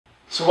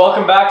So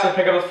welcome back to the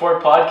Pick Up the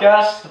Fort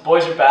podcast. The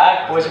boys are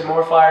back. Boys are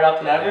more fired up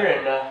than ever.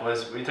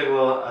 And we took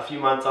a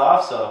few months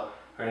off, so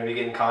we're gonna be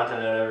getting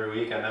content out every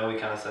week. I know we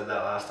kind of said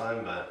that last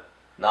time, but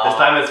this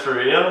time it's for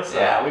real. So.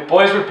 Yeah, we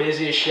boys were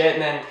busy as shit,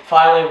 and then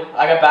finally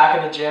I got back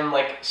in the gym,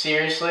 like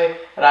seriously.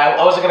 And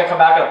I wasn't gonna come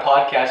back on a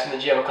podcast in the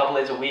gym a couple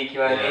days a week. You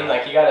know what I mean?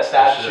 Like you gotta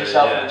establish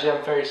yourself in the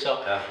gym first.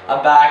 So definitely.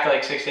 I'm back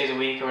like 6 days a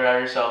week or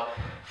whatever. So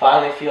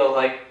finally feel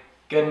like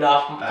good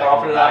enough,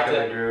 confident enough in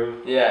the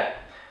groove. Yeah.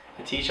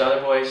 To teach other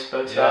boys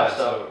about stuff.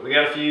 So we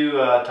got a few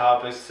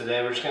topics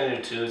today. We're just gonna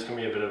do two. It's gonna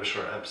be a bit of a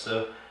short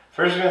episode.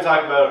 First, we're gonna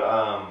talk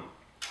about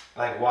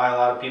like why a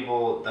lot of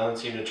people don't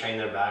seem to train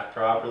their back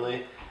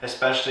properly,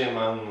 especially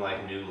among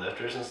like new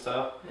lifters and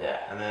stuff. Yeah.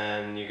 And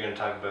then you're gonna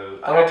talk about.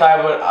 I'm gonna talk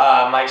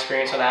about my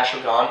experience on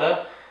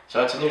Ashwagandha.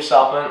 So it's a new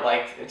supplement.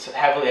 Like it's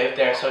heavily out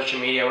there on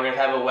social media. We're gonna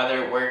talk about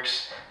whether it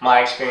works,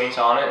 my experience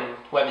on it, and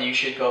whether you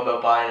should go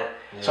about buying it.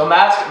 Yeah. So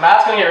Matt's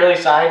gonna get really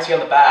sciencey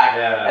on the back,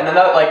 and then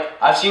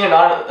I've seen a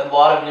lot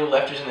of new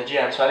lifters in the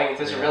gym, so I think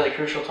this is a really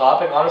crucial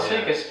topic, honestly,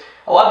 because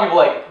a lot of people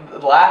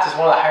the lats is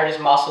one of the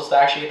hardest muscles to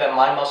actually get that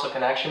mind muscle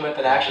connection with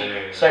and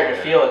actually start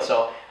to feel it.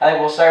 So I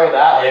think we'll start with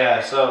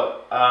that.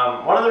 So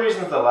one of the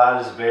reasons the lat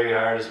is very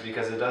hard is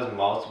because it does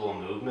multiple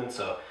movements.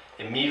 So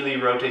it immediately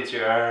rotates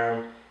your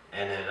arm,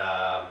 and it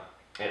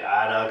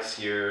adducts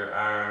your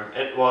arm.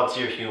 It's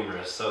your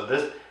humerus. So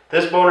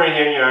this bone right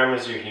here in your arm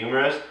is your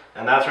humerus,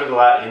 and that's where the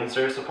lat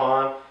inserts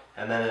upon,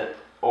 and then it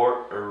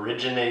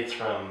originates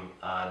from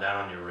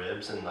down on your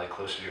ribs and like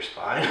closer to your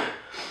spine.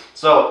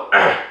 So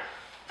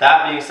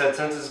that being said,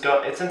 since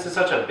it's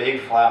such a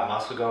big flat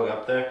muscle going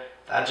up there,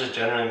 that just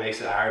generally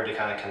makes it hard to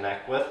kind of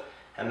connect with.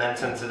 And then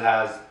since it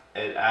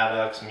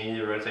adducts,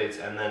 medially rotates,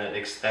 and then it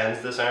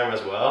extends this arm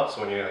as well. So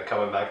when you're like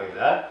coming back like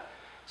that,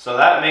 so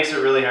that makes it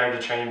really hard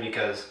to train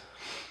because,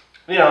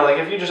 you know, like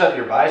if you just have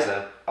your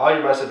bicep, all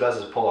your bicep does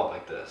is pull up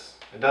like this.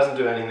 It doesn't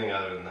do anything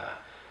other than that.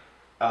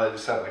 I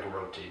just have like a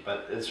rotate,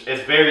 but it's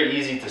very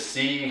easy to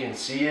see. You can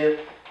see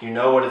it, you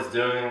know what it's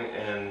doing,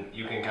 and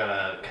you can kind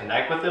of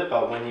connect with it.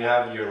 But when you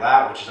have your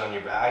lat, which is on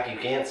your back, you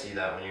can't see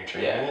that when you're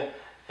training it,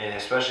 and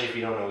especially if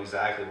you don't know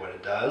exactly what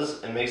it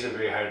does, it makes it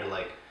very hard to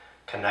like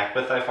connect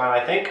with.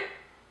 I think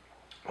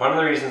one of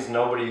the reasons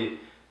nobody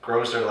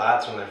grows their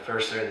lats when they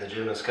first start in the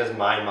gym is because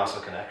mind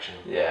muscle connection.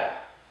 Yeah.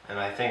 And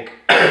I think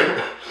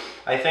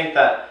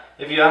that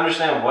if you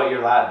understand what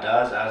your lat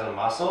does as a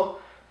muscle,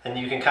 then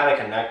you can kind of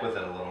connect with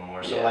it a little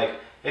more. So like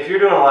if you're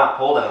doing a lat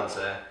pull down,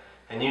 say,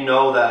 and you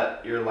know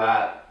that your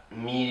lat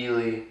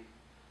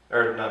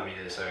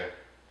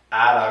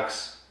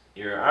adducts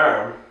your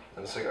arm,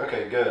 and it's like,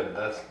 okay, good,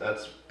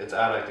 it's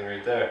adducting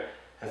right there.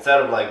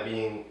 Instead of like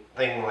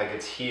thinking like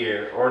it's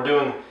here, or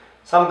doing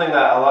something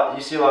that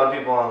you see a lot of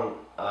people on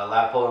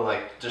lat pulling,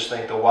 like just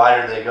think the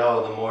wider they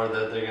go, the more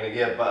that they're gonna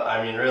get. But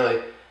I mean,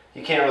 really,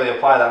 you can't really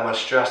apply that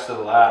much stress to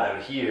the lat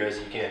out here as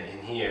you can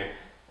in here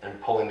and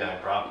pulling down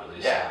properly.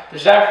 Yeah, so.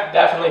 There's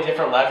definitely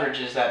different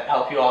leverages that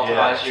help you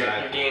optimize your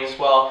gain as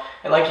well.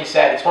 And like you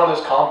said, it's one of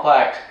those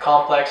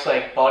complex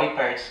like body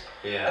parts.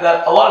 Yeah. And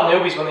that a lot of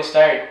newbies when they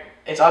start,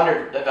 it's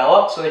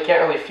underdeveloped, so they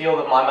can't really feel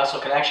the mind muscle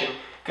connection.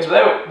 Because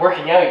without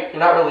working out, you're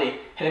not really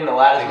hitting the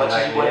lat as much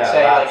as you would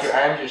say like your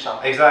arms or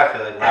something.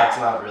 Exactly, like lat's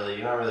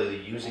you're not really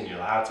using your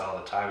lats all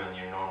the time in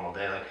your normal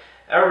day. Like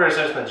everybody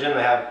starts in the gym,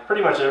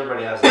 pretty much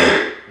everybody has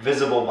like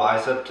visible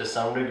bicep to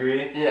some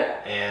degree,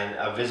 and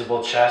a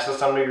visible chest to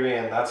some degree,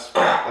 and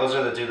those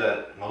are the two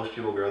that most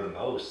people grow the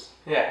most.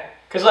 Yeah,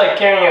 because like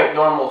carrying out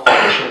normal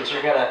functions,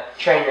 you're gonna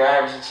train your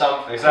arms in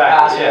some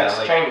capacity,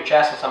 like, train your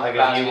chest in some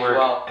capacity as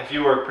well. If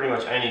you work pretty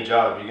much any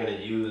job, you're gonna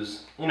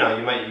use, you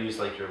might use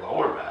like your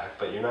lower back,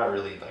 but you're not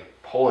really like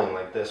pulling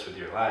like this with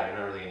your lat. You're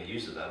not really gonna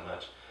use it that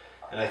much.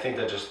 And I think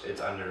that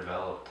it's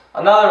underdeveloped.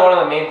 Another one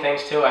of the main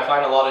things too, I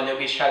find a lot of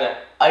newbies try to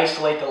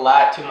isolate the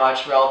lat too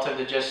much relative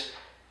to just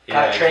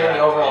kind of training the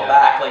overall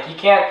back. Like you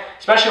can't,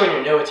 especially when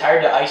you're new, it's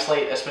hard to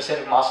isolate a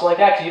specific muscle like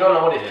that because you don't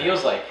know what it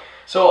feels like.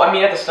 So I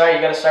mean, at the start,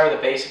 you got to start with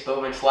the basic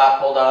movements, lat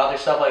pull down, other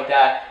stuff like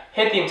that.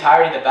 Hit the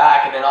entirety of the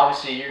back, and then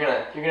obviously you're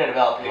gonna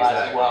develop your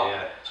lats as well.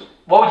 Yeah. So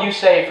what would you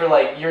say for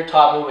like your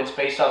top movements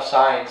based off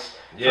science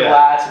for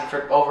lats and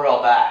for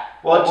overall back?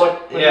 Well,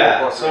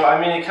 so I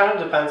mean, it kind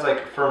of depends.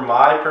 Like for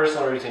my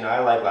personal routine, I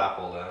like lat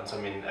pull downs. I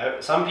mean,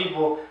 some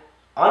people,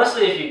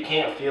 honestly, if you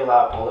can't feel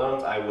lat pull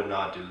downs, I would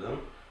not do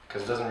them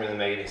because it doesn't really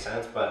make any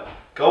sense. But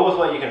go with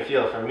what you can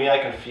feel. For me, I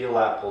can feel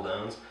lat pull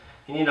downs.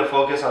 You need to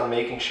focus on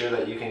making sure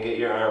that you can get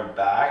your arm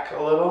back a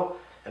little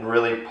and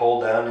really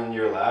pull down in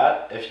your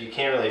lat. If you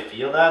can't really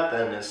feel that,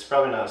 then it's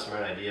probably not a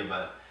smart idea.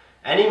 But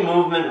any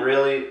movement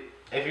really,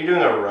 if you're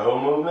doing a row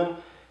movement,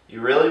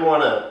 you really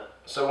want to.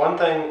 So one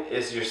thing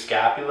is your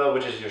scapula,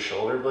 which is your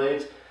shoulder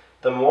blades.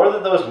 The more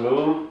that those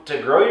move,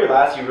 to grow your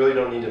lats, you really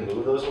don't need to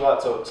move those a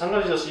lot. So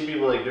sometimes you'll see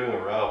people like doing a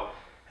row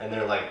and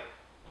they're like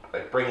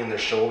bringing their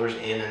shoulders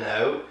in and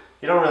out.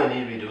 You don't really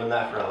need to be doing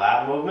that for a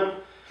lat movement.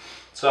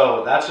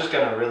 So that's just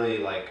going to really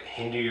like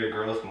hinder your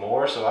growth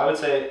more. So I would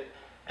say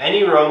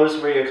any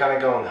rows where you're kind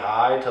of going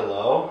high to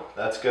low,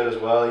 that's good as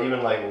well.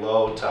 Even like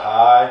low to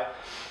high.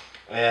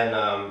 And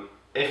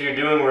if you're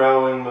doing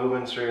rowing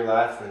movements for your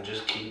lats, then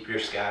just keep your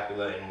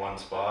scapula in one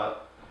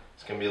spot.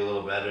 It's gonna be a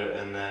little better.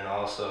 And then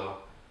also,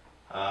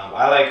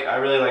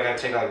 I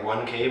take like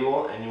one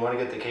cable, and you want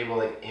to get the cable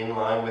like in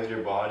line with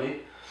your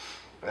body,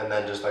 and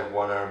then just like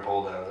one arm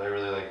pull downs. I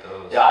really like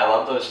those. Yeah, I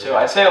love those too. Yeah.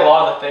 I'd say a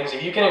lot of the things,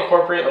 if you can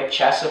incorporate like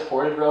chest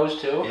supported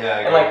rows too,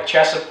 and like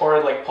chest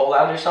supported like pull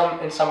downs or some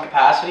in some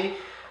capacity,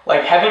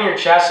 like having your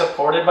chest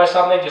supported by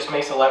something just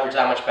makes the leverage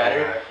that much better.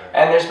 Exactly.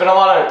 And there's been a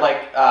lot of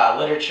like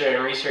literature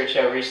and research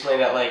out recently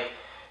that like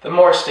the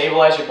more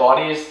stabilized your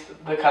body is,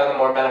 the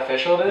more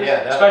beneficial it is.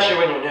 Yeah, definitely. Especially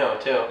when you're new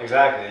too.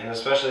 Exactly, and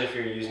especially if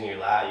you're using your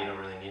lat, you don't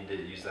really need to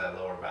use that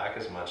lower back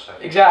as much.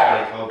 Like,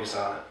 exactly. Just focus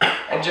on it.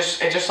 And it's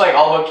just like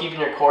all about keeping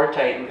your core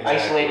tight and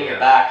isolating your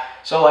back.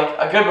 So like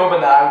a good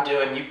movement that I would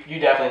do, and you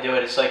definitely do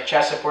it, it's like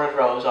chest supported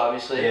rows,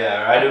 obviously.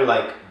 Yeah, or I do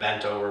like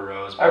bent over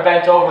rows. Or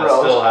bent over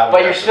rows,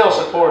 but you're still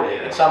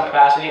supported in some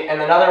capacity.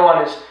 And another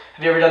one is,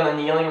 have you ever done the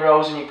kneeling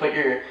rows and you put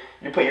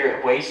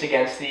your waist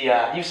against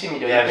the, you've seen me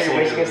do it, you put your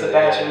waist against the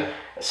bench and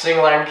a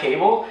single arm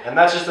cable. And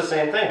that's just the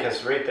same thing,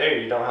 because right there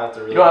you don't have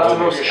to really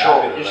move your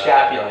shoulder, your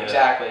scapula,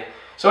 exactly.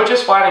 So it's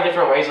just finding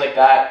different ways like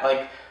that,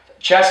 like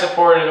chest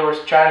supported, or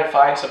trying to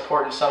find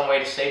support in some way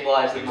to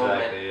stabilize the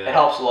movement. Yeah. It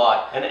helps a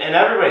lot. And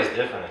everybody's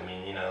different. I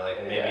mean,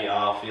 like maybe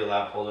I'll feel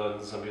that pull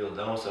downs and some people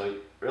don't. So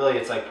really,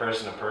 it's like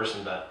person to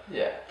person. But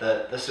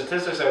the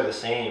statistics are the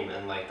same,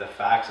 and like the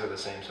facts are the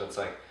same. So it's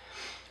like,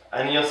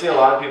 and you'll see a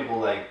lot of people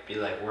like be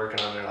like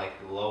working on their like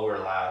lower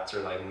lats or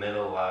like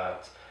middle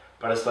lats,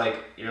 but it's like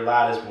your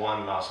lat is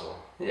one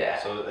muscle.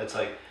 Yeah. So it's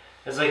like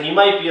you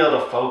might be able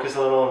to focus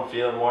a little and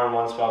feel it more in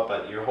one spot,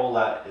 but your whole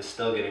lat is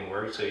still getting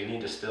worked, so you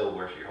need to still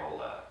work your whole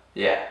lat.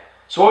 Yeah.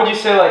 So what would you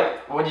say,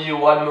 like, would you do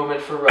one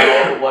movement for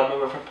row, one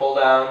movement for pull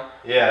down?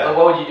 Yeah. Like,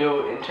 what would you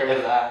do in terms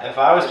of that? If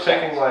I was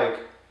picking like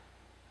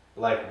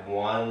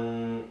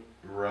one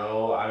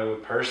row, I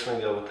would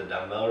personally go with the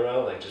dumbbell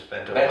row, like just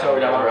bent over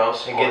dumbbell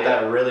rows, and get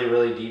that really,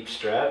 really deep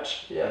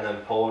stretch, and then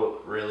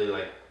pull really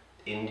like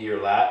into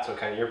your lat. So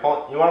kind of you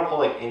want to pull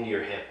like into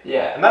your hip.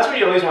 Yeah. And that's what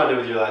you always want to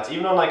do with your lats,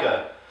 even on like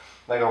a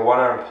one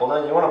arm pull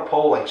down. You want to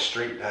pull like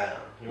straight down.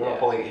 You want to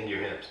pull like into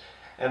your hips.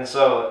 And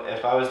so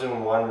if I was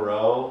doing one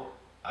row,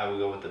 I would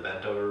go with the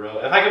bent over row.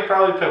 If I could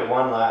probably pick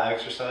one lat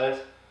exercise,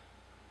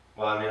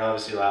 well, I mean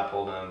obviously lat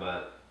pull down,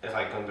 but if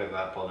I couldn't pick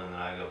lat pull down, then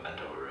I'd go bent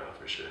over row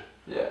for sure.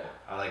 Yeah.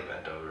 I like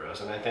bent over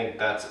rows, and I think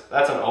that's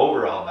an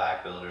overall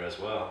back builder as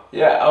well.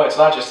 Yeah. Oh, it's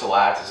not just the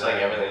lats; it's like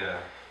everything. Yeah.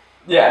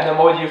 Yeah, and then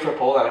what would you do for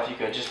pull down if you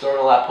could? Just throw in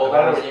a lat pull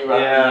down, or would you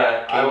run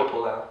the cable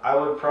pull down? I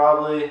would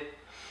probably,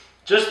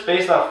 just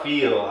based off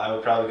feel, I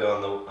would probably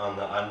go on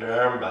the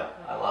underarm, but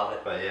I love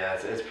it. But yeah,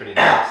 it's pretty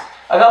nice.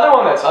 Another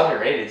one that's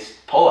underrated is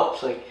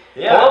pull-ups. Like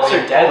pull-ups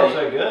are deadly.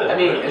 Pull-ups are good. I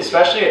mean, really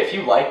especially if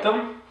you like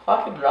them,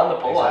 fucking run the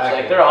pull-ups. Exactly.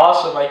 Like they're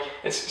awesome. Like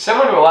it's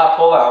similar to a lat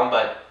pull-down,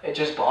 but it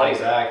just bodies.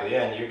 Exactly.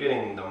 Yeah, and you're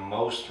getting the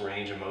most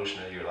range of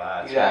motion of your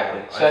lats.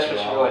 Exactly. Especially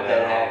if you're like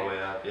that all the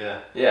way up.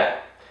 Yeah. Yeah.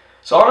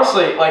 So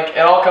honestly, like it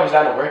all comes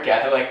down to work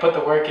ethic. Like put the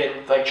work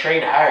in, like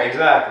train hard.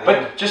 Exactly.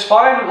 But just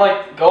find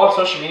go on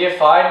social media,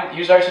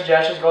 use our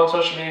suggestions, go on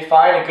social media,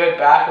 find a good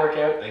back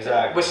workout.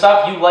 Exactly. With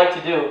stuff you like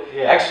to do,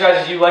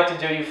 exercises you like to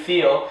do, you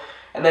feel,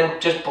 and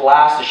then just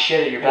blast the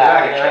shit at your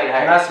back and train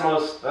hard. And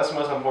that's the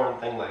most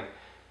important thing. Like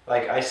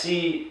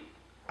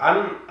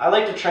I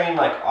like to train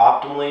like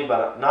optimally,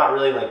 but I'm not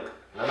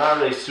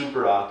really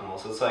super optimal.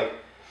 So it's like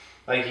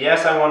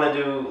yes, I want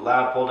to do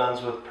lat pull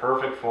downs with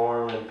perfect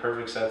form and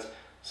perfect sets,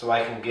 so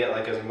I can get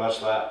like as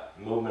much lat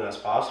movement as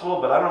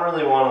possible, but I don't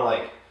really want to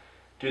like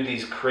do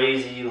these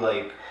crazy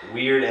like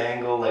weird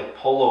angle like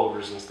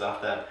pullovers and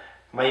stuff that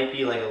might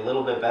be like a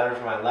little bit better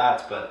for my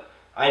lats, but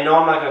I know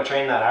I'm not going to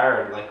train that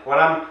hard. Like when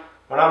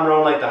I'm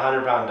rowing like the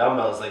 100-pound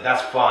dumbbells, like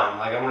that's fun.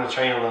 Like I'm going to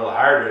train a little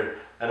harder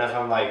than if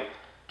I'm like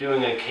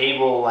doing a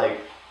cable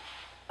like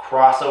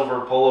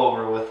crossover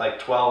pullover with like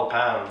 12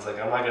 pounds. Like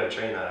I'm not going to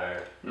train that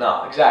hard.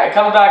 No, exactly. It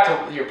comes back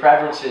to your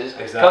preferences.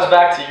 Exactly. It comes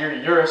back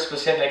to your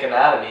specific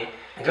anatomy.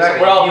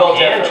 Exactly. We're all built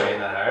different. If you can train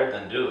that hard,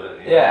 then do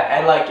it. Yeah,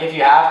 and like if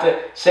you have to,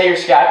 say your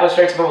scapula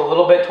starts to move a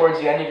little bit towards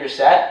the end of your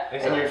set,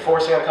 and you're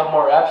forcing on a couple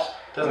more reps.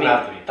 Doesn't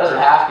have to be perfect. Doesn't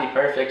have to be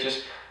perfect.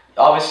 Just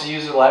obviously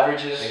use the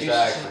leverages, use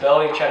the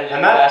stability, try to do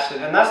your best.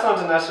 And that's not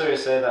to necessarily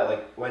say that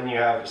like when you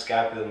have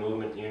scapular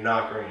movement, you're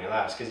not growing your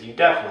lats, because you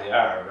definitely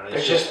are. But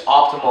it's just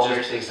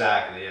optimal.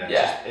 Exactly.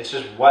 Yeah. It's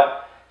just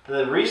what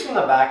the reason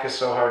the back is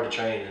so hard to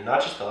train, and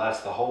not just the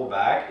lats, the whole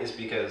back, is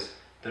because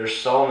there's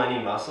so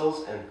many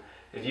muscles, and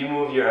if you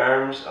move your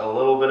arms a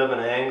little bit of an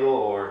angle,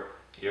 or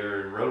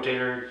your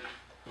rotator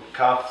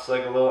cuffs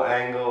like a little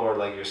angle, or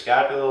like your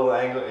scapula a little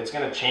angle, it's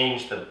going to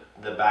change the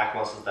back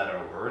muscles that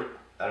are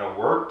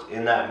worked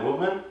in that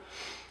movement.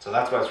 So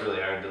that's why it's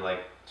really hard to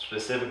like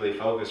specifically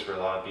focus for a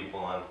lot of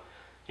people on,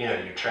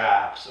 your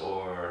traps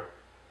or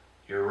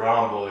your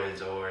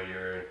rhomboids or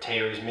your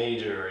teres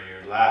major or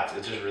your lats.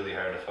 It's just really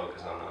hard to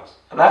focus on those.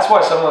 And that's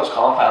why some of those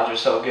compounds are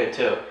so good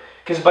too.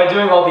 Because by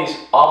doing all these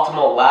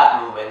optimal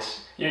lat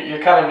movements,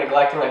 you're kind of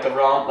neglecting like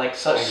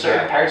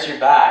certain parts of your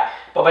back.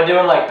 But by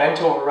doing like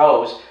bent over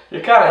rows,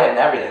 you're kind of hitting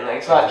everything. Like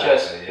it's not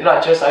just you're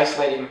not just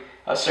isolating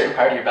a certain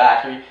part of your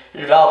back.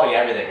 You're developing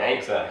everything, right?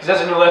 Exactly.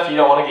 Because as a new lift, you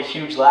don't want to get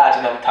huge lats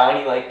and have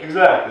tiny like.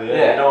 Exactly.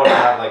 Yeah. You don't want to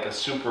have like a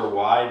super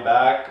wide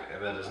back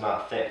that is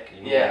not thick.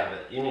 You need to have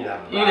it. You need to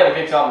have. You need to have a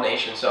good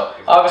combination. So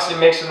obviously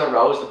mixing the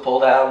rows, the pull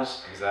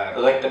downs,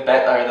 exactly, like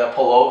the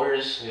pull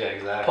overs, yeah,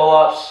 exactly, pull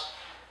ups,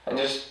 and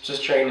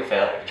just train to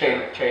failure.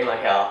 Train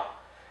like hell.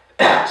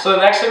 So the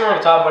next thing we're going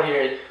to talk about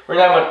here, we're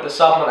going to talk about the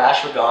supplement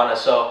Ashwagandha.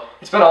 So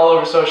it's been all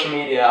over social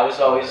media. I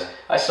saw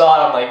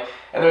it, I'm like,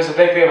 and there's a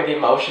big thing with the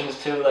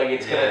emotions too, like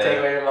it's going to take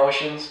away your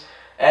emotions.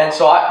 And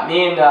so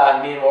me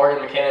and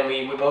Morgan McKinnon,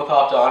 we both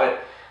hopped on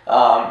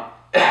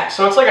it.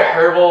 So it's like a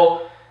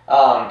herbal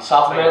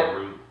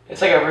supplement.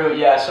 It's like a root,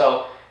 yeah.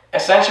 So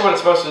essentially what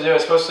it's supposed to do,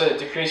 it's supposed to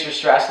decrease your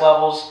stress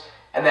levels,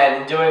 and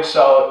then in doing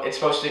so, it's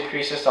supposed to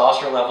increase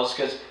testosterone levels,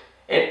 because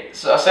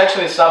so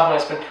essentially the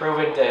supplement has been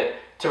proven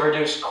to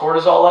reduce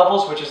cortisol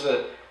levels, which is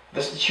the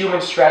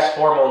human stress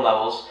hormone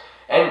levels.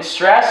 And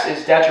stress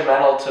is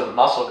detrimental to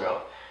muscle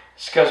growth.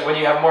 It's because when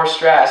you have more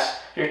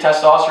stress, your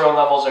testosterone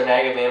levels are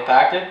negatively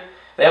impacted.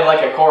 They have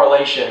like a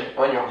correlation.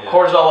 When your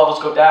cortisol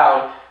levels go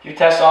down, your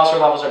testosterone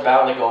levels are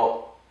bound to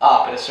go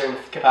up in a certain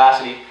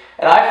capacity.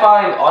 And I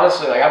find,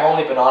 honestly, like I've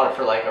only been on it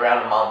for like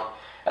around a month,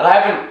 and I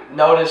haven't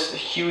noticed a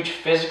huge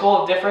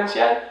physical difference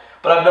yet,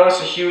 but I've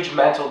noticed a huge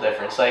mental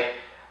difference. Like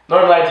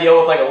normally I deal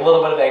with like a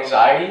little bit of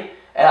anxiety,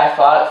 and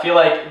I feel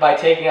like by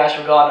taking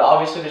ashwagandha,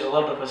 obviously there's a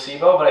little bit of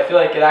placebo, but I feel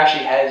like it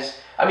actually has,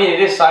 I mean, it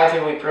is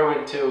scientifically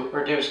proven to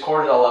reduce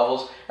cortisol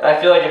levels, and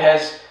I feel like it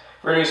has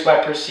reduced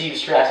my perceived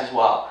stress as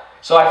well.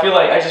 So I feel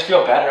like I just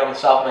feel better on the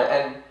supplement,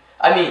 and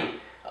I mean,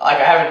 like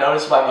I haven't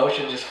noticed my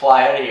emotions just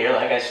fly out of here.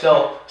 Like I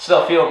still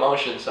feel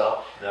emotion.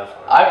 So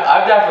definitely,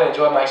 I've definitely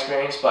enjoyed my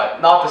experience,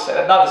 but not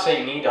to say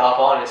you need to hop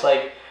on. It's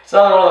like it's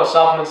another one of those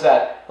supplements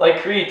that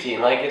like creatine.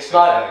 Like it's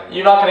not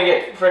you're not gonna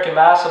get freaking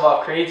massive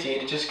off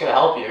creatine. It's just gonna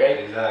help you, right?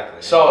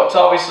 Exactly. So it's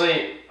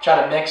obviously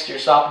trying to mix your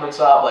supplements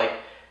up. Like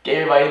get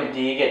your vitamin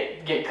D,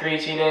 get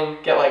creatine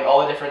in, get like all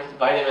the different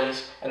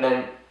vitamins, and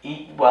then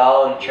eat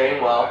well and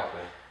train well. Exactly.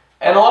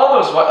 And a lot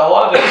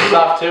of this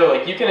stuff too,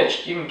 like you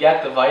can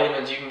get the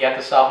vitamins, you can get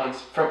the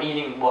supplements from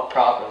eating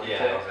properly. Yeah,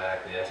 too.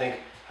 exactly. I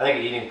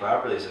think eating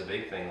properly is a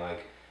big thing.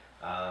 Like,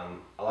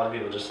 a lot of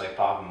people just like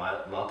pop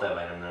a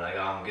multivitamin and they're like, oh,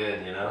 I'm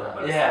good, you know.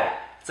 But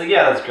it's like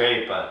yeah, that's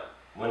great, but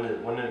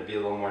wouldn't it be a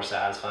little more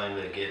satisfying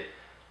to get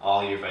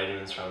all your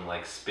vitamins from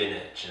like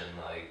spinach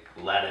and like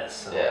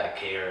lettuce and like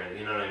carrot?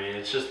 You know what I mean?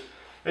 It's just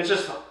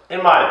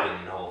in my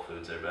opinion, whole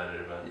foods are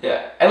better, but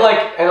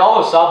and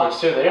all those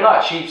supplements too, they're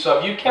not cheap. So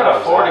if you can't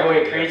afford to go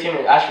get creatine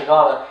or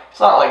ashwagandha, it's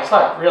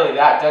not really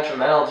that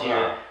detrimental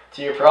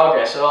to your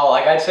progress at all.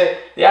 Like I'd say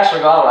the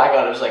ashwagandha I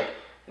got, it was like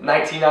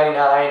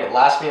 $19.99. It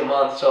lasts me a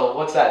month. So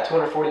what's that?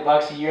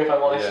 $240 a year if I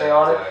want to stay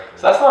on it.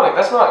 So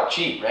that's not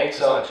cheap, right?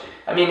 So cheap.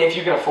 I mean, if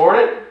you can afford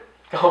it,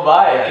 go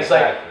buy it. Because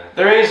like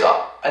there is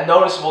a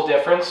noticeable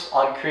difference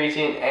on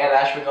creatine and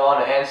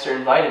ashwagandha and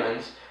certain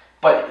vitamins.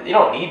 But you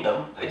don't need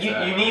them.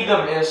 Exactly. You need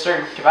them in a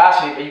certain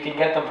capacity, but you can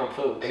get them from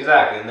foods.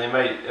 Exactly, and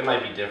it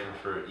might be different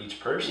for each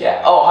person.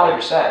 Yeah. Oh,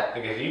 100%.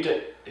 Like if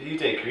you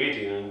take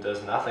creatine and it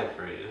does nothing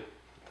for you,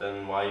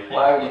 then why are you paying?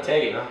 Why would you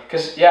take it?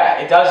 Because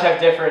it does have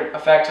different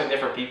effects on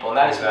different people, and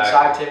that has been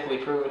scientifically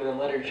proven in the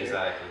literature.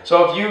 Exactly.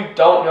 So if you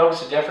don't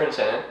notice a difference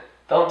in it,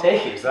 don't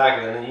take it.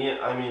 Exactly, and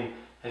then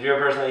if you're a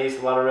person that eats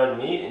a lot of red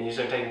meat and you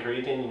start taking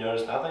creatine, you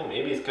notice nothing.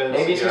 Maybe it's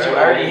because you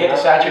already hit the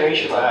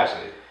saturation level.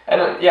 Exactly. And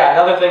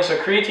another thing, so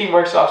creatine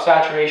works off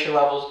saturation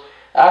levels,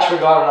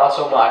 ashwagandha not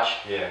so much.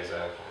 Yeah,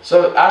 exactly.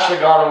 So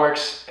ashwagandha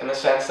works in the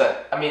sense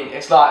that, I mean,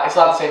 it's not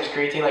the same as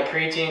creatine. Like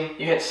creatine,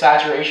 you hit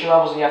saturation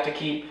levels and you have to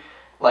keep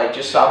like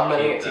just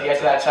supplementing it to get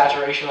to that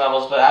saturation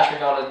levels, but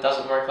ashwagandha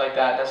doesn't work like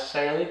that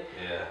necessarily.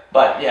 Yeah.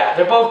 But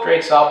they're both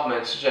great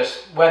supplements,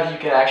 just whether you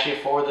can actually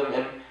afford them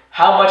and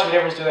how much of a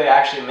difference do they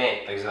actually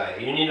make.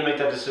 Exactly. You need to make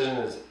that decision,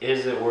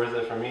 is it worth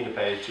it for me to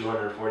pay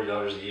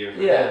 $240 a year for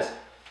this?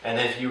 And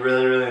if you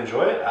really, really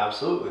enjoy it,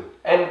 absolutely.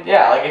 And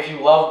like if you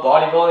love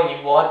bodybuilding,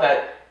 you want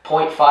that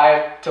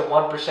 0.5 to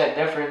 1%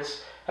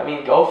 difference, I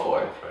mean, go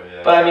for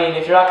it. But I mean,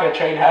 if you're not going to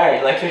train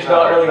hard, like there's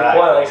not really a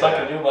point, like it's not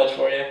going to do much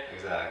for you.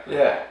 Exactly.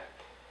 Yeah.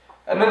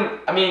 And then,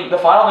 I mean, the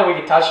final thing we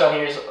can touch on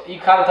here is, you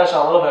kind of touched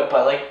on a little bit,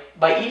 but like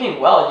by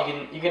eating well, you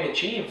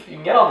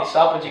can get all these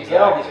supplements, you can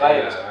get all these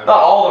vitamins. Not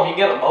all of them, you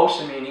can get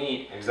most of them you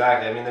need.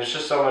 Exactly. I mean, there's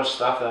just so much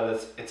stuff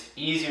that it's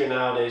easier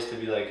nowadays to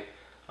be like,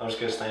 I'm just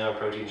gonna stay on a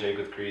protein shake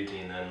with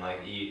creatine and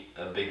like eat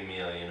a big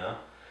meal, you know?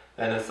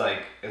 Then it's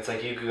like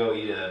you could go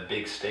eat a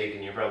big steak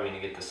and you're probably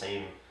gonna get the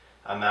same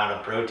amount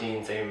of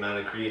protein, same amount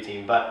of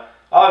creatine. But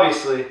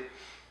obviously,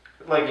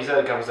 like you said,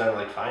 it comes down to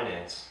like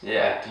finance.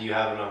 Yeah. Like, do you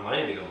have enough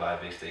money to go buy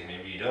a big steak?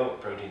 Maybe you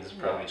don't. Protein is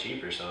probably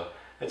cheaper, so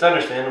it's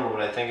understandable.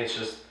 But I think it's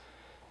just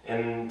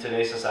in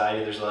today's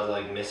society, there's a lot of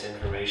like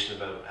misinformation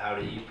about how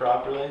to eat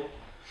properly,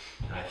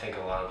 and I think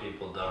a lot of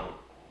people don't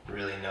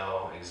really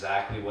know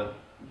exactly what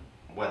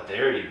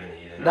they're even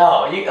eating.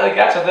 No, like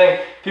that's the thing.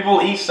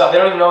 People eat stuff, they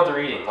don't even know what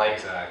they're eating.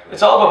 Like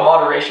it's all about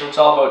moderation. It's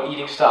all about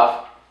eating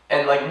stuff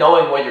and like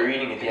knowing what you're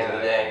eating at the end of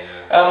the day.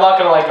 Yeah. And I'm not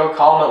gonna like go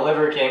call him a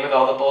liver king with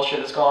all the bullshit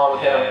that's going on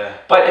with him. Yeah.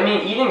 But I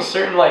mean, eating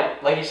certain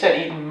like you said,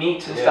 eating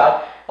meats and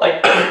stuff. Like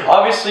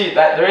obviously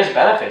that there is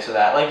benefits to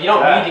that. Like you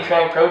don't need to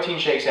crank protein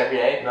shakes every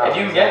day. No, if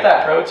you can get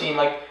that protein,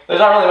 like there's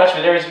not really much of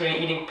a difference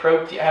between eating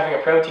having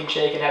a protein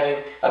shake and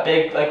having a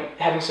big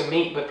having some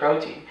meat with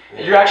protein.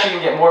 Yeah. You're actually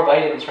gonna get more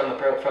vitamins from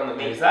the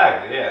meat.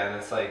 Exactly. Yeah, and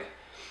it's like,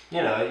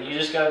 you know, you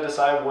just gotta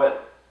decide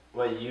what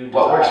you desire.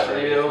 What works for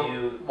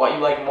you, what you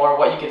like more,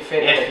 what you can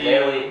fit in a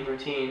daily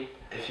routine.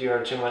 If you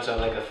are too much of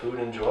like a food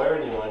enjoyer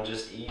and you want to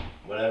just eat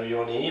whatever you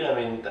want to eat, I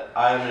mean,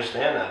 I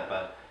understand that,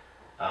 but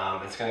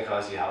it's gonna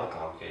cause you health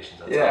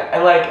complications.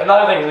 And like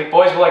another thing is like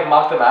boys will like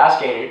mock the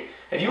Massgainer.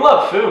 If you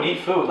love food,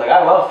 eat food. Like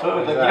I love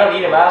food. Like you don't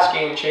need a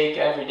Massgainer shake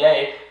every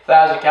day,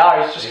 1,000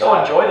 calories. Just go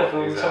enjoy the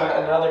food in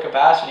another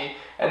capacity.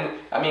 And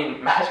I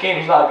mean,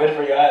 Massgainer's not good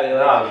for you either.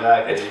 Like, no,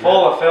 exactly. It's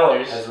full of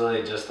fillers. It's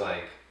literally just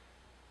like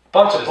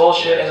bunch of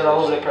bullshit and a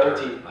little bit of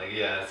protein. Like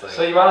it's like.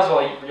 So you might as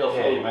well eat real food.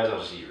 Yeah, you might as well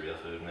just eat real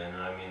food, man.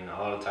 I mean, a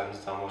lot of times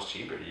it's almost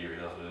cheaper to eat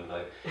real food.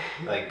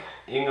 Like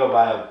you can go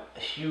buy a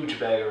huge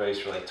bag of rice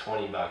for like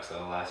 $20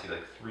 that'll last you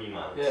like 3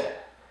 months.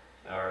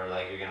 Yeah. Or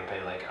like you're gonna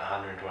pay like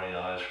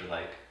 $120 for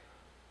like.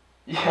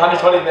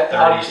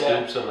 30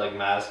 scoops of like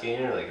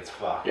Massgainer, like it's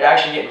fucked. You're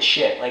actually getting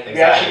shit. Like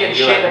you're actually getting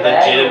shit in the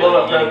bag with a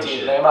little bit of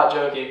protein. Like, I'm not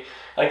joking.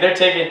 Like they're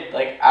taking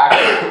like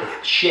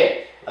actual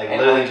shit. Like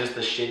literally just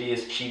the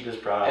shittiest,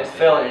 cheapest products. And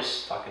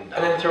fillers. Fucking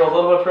and then throw a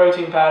little bit of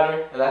protein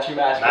powder, and that's your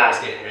Massgainer.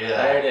 Massgainer,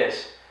 yeah. There it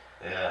is.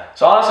 Yeah.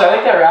 So honestly, I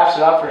think that wraps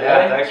it up for today.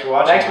 Yeah, thanks for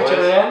watching. Thanks for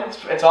tuning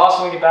in. It's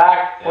awesome to get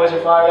back. Boys are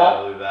fired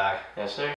up. We'll be back. Yes, sir.